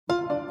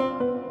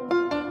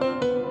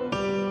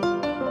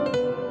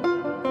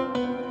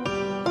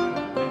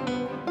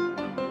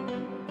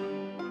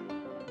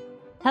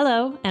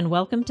and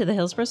welcome to the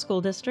Hillsborough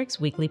School District's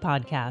weekly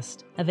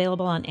podcast,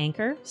 available on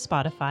Anchor,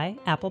 Spotify,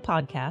 Apple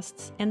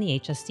Podcasts, and the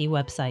HSD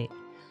website.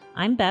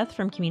 I'm Beth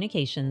from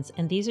Communications,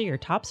 and these are your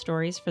top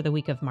stories for the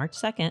week of March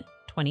 2nd,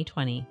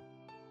 2020.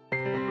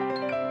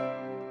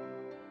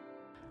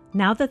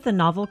 Now that the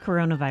novel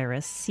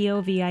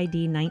coronavirus,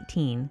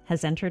 COVID-19,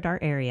 has entered our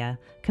area,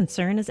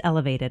 concern is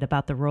elevated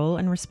about the role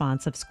and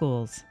response of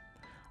schools.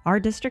 Our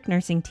district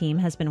nursing team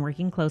has been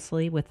working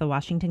closely with the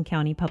Washington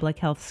County Public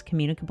Health's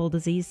Communicable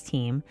Disease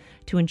team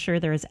to ensure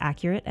there is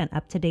accurate and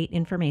up-to-date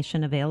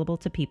information available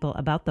to people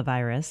about the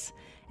virus,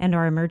 and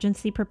our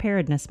Emergency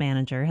Preparedness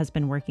Manager has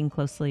been working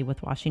closely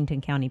with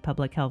Washington County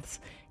Public Health's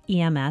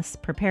EMS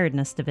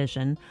Preparedness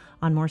Division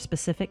on more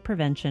specific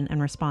prevention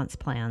and response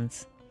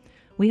plans.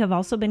 We have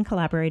also been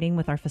collaborating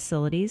with our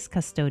facilities,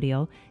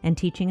 custodial, and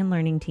teaching and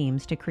learning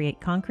teams to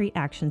create concrete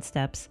action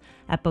steps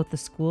at both the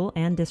school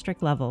and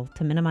district level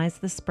to minimize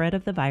the spread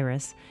of the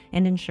virus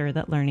and ensure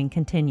that learning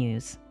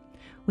continues.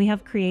 We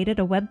have created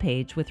a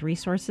webpage with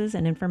resources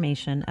and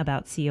information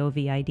about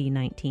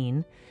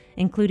COVID-19,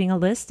 including a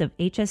list of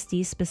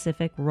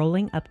HSD-specific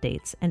rolling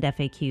updates and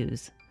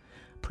FAQs.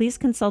 Please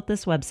consult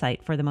this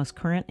website for the most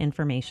current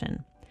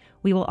information.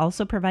 We will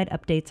also provide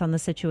updates on the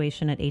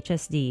situation at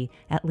HSD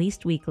at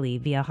least weekly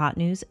via Hot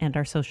News and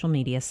our social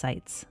media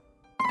sites.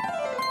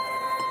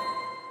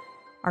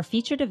 Our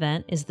featured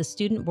event is the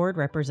Student Board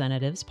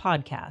Representatives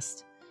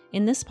podcast.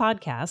 In this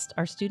podcast,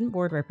 our student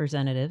board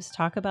representatives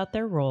talk about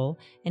their role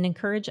and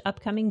encourage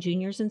upcoming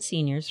juniors and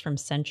seniors from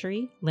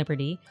Century,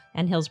 Liberty,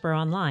 and Hillsborough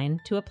Online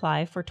to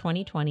apply for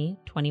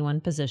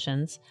 2020-21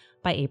 positions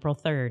by April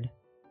 3rd.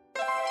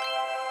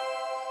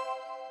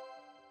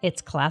 It's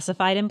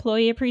Classified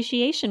Employee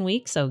Appreciation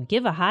Week, so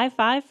give a high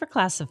five for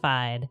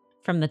Classified.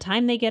 From the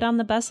time they get on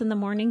the bus in the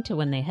morning to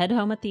when they head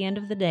home at the end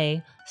of the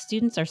day,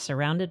 students are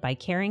surrounded by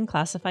caring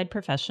classified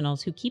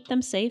professionals who keep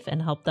them safe and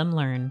help them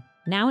learn.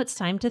 Now it's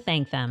time to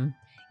thank them.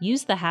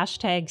 Use the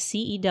hashtag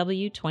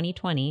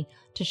CEW2020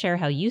 to share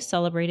how you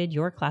celebrated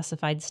your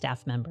classified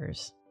staff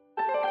members.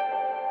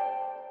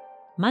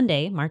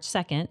 Monday, March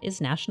 2nd, is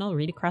National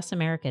Read Across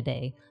America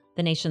Day,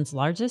 the nation's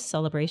largest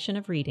celebration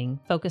of reading,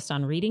 focused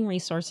on reading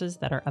resources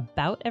that are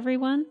about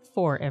everyone,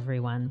 for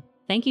everyone.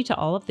 Thank you to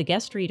all of the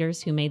guest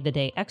readers who made the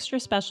day extra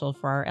special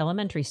for our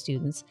elementary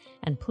students,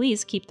 and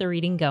please keep the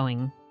reading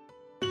going.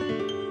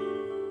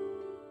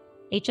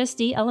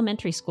 HSD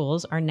elementary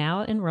schools are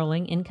now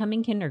enrolling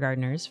incoming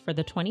kindergartners for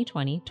the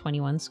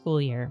 2020-21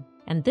 school year.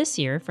 And this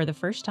year, for the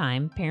first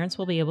time, parents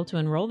will be able to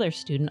enroll their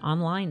student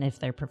online if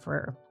they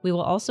prefer. We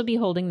will also be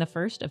holding the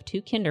first of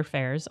 2 kinder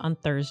fairs on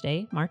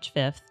Thursday, March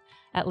 5th,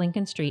 at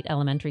Lincoln Street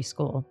Elementary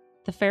School.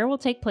 The fair will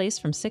take place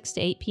from 6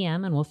 to 8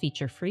 p.m. and will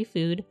feature free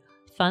food,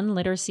 fun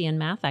literacy and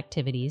math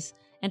activities,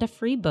 and a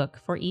free book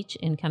for each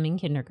incoming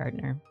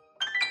kindergartner.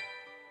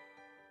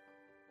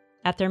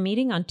 At their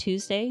meeting on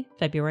Tuesday,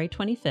 February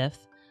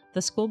 25th,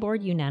 the school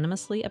board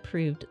unanimously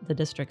approved the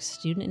district's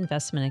Student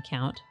Investment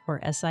Account, or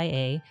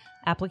SIA,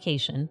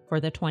 application for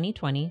the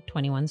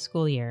 2020-21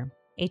 school year.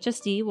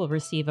 HSD will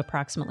receive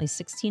approximately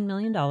 $16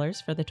 million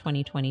for the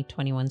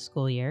 2020-21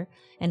 school year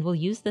and will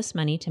use this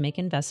money to make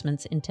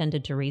investments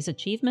intended to raise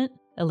achievement,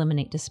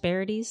 eliminate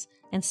disparities,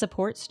 and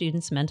support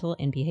students' mental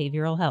and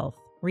behavioral health.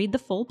 Read the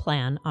full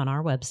plan on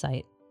our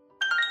website.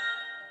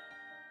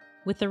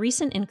 With the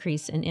recent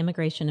increase in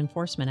immigration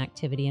enforcement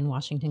activity in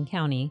Washington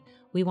County,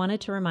 we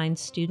wanted to remind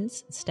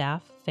students,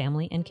 staff,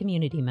 family, and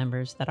community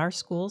members that our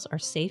schools are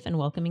safe and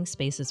welcoming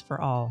spaces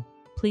for all.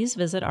 Please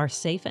visit our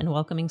Safe and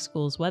Welcoming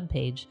Schools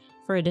webpage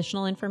for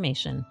additional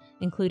information,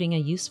 including a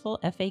useful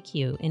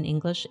FAQ in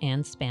English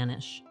and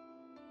Spanish.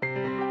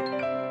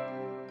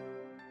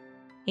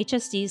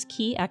 HSD's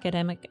Key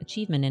Academic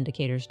Achievement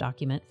Indicators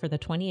document for the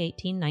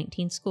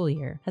 2018-19 school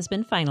year has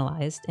been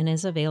finalized and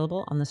is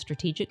available on the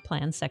Strategic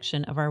Plan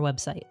section of our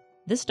website.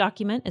 This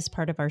document is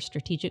part of our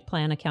Strategic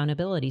Plan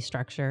accountability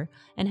structure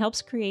and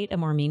helps create a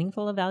more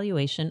meaningful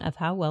evaluation of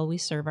how well we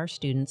serve our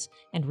students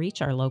and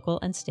reach our local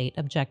and state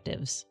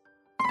objectives.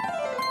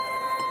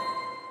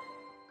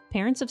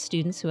 Parents of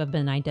students who have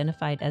been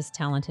identified as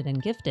talented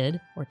and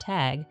gifted, or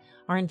TAG,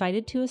 are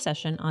invited to a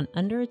session on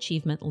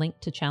underachievement linked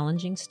to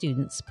challenging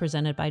students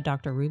presented by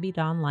Dr. Ruby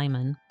Dawn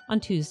Lyman on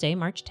Tuesday,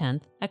 March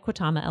 10th at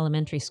Quotama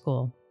Elementary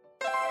School.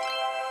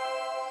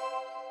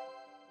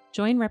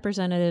 Join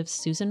Representatives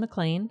Susan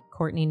McLean,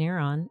 Courtney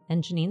Neron,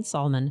 and Janine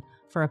Salman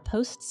for a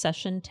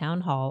post-session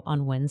town hall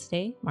on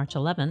Wednesday, March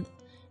 11th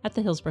at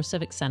the Hillsborough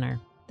Civic Center.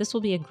 This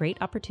will be a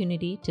great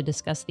opportunity to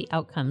discuss the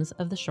outcomes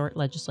of the short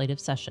legislative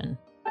session.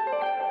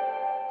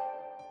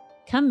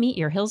 Come meet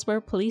your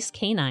Hillsborough Police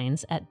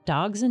canines at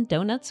Dogs and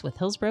Donuts with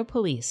Hillsborough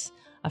Police,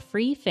 a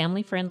free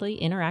family-friendly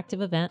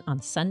interactive event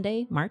on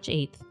Sunday, March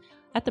 8th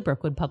at the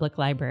Brookwood Public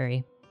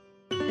Library.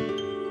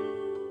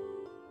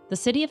 The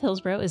City of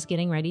Hillsborough is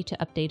getting ready to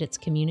update its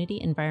Community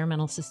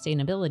Environmental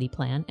Sustainability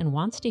Plan and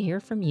wants to hear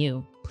from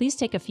you. Please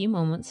take a few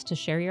moments to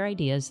share your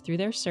ideas through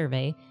their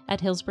survey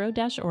at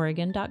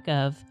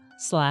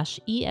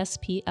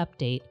hillsborough-oregon.gov/ESP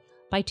update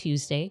by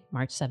Tuesday,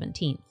 March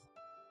 17th.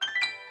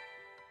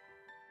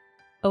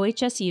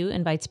 OHSU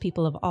invites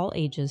people of all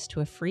ages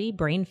to a free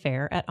brain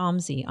fair at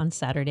OMSI on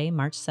Saturday,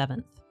 March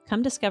 7th.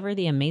 Come discover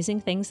the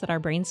amazing things that our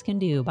brains can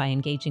do by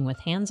engaging with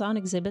hands-on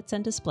exhibits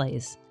and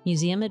displays.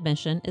 Museum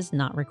admission is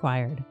not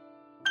required.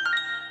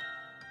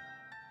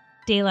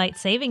 Daylight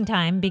saving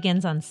time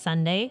begins on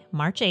Sunday,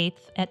 March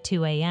 8th at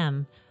 2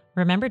 a.m.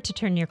 Remember to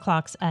turn your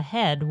clocks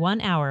ahead 1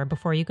 hour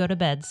before you go to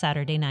bed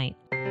Saturday night.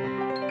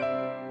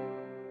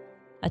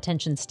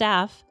 Attention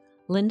staff,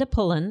 Linda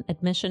Pullen,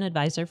 admission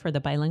advisor for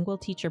the Bilingual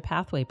Teacher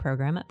Pathway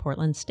Program at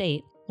Portland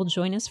State, will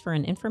join us for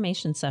an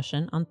information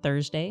session on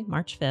Thursday,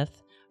 March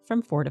 5th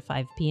from 4 to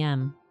 5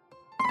 p.m.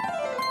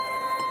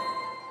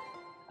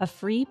 A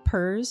free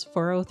PERS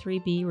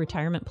 403B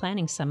retirement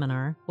planning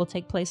seminar will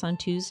take place on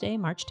Tuesday,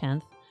 March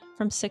 10th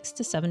from 6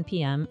 to 7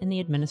 p.m. in the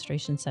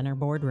Administration Center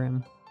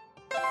boardroom.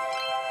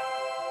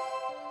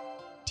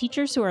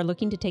 Teachers who are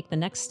looking to take the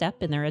next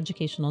step in their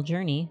educational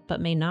journey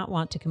but may not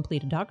want to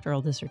complete a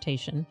doctoral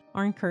dissertation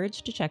are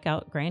encouraged to check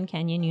out Grand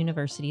Canyon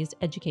University's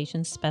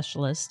Education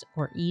Specialist,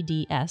 or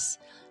EDS,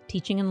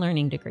 Teaching and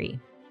Learning degree.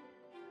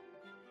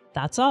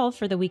 That's all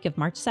for the week of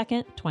March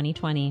 2nd,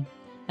 2020.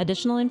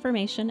 Additional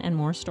information and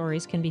more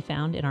stories can be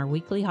found in our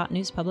weekly hot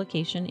news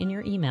publication in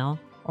your email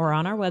or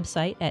on our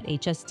website at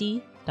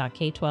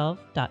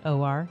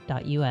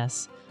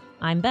hsd.k12.or.us.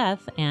 I'm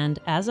Beth, and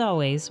as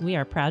always, we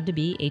are proud to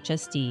be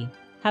HSD.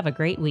 Have a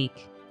great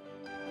week.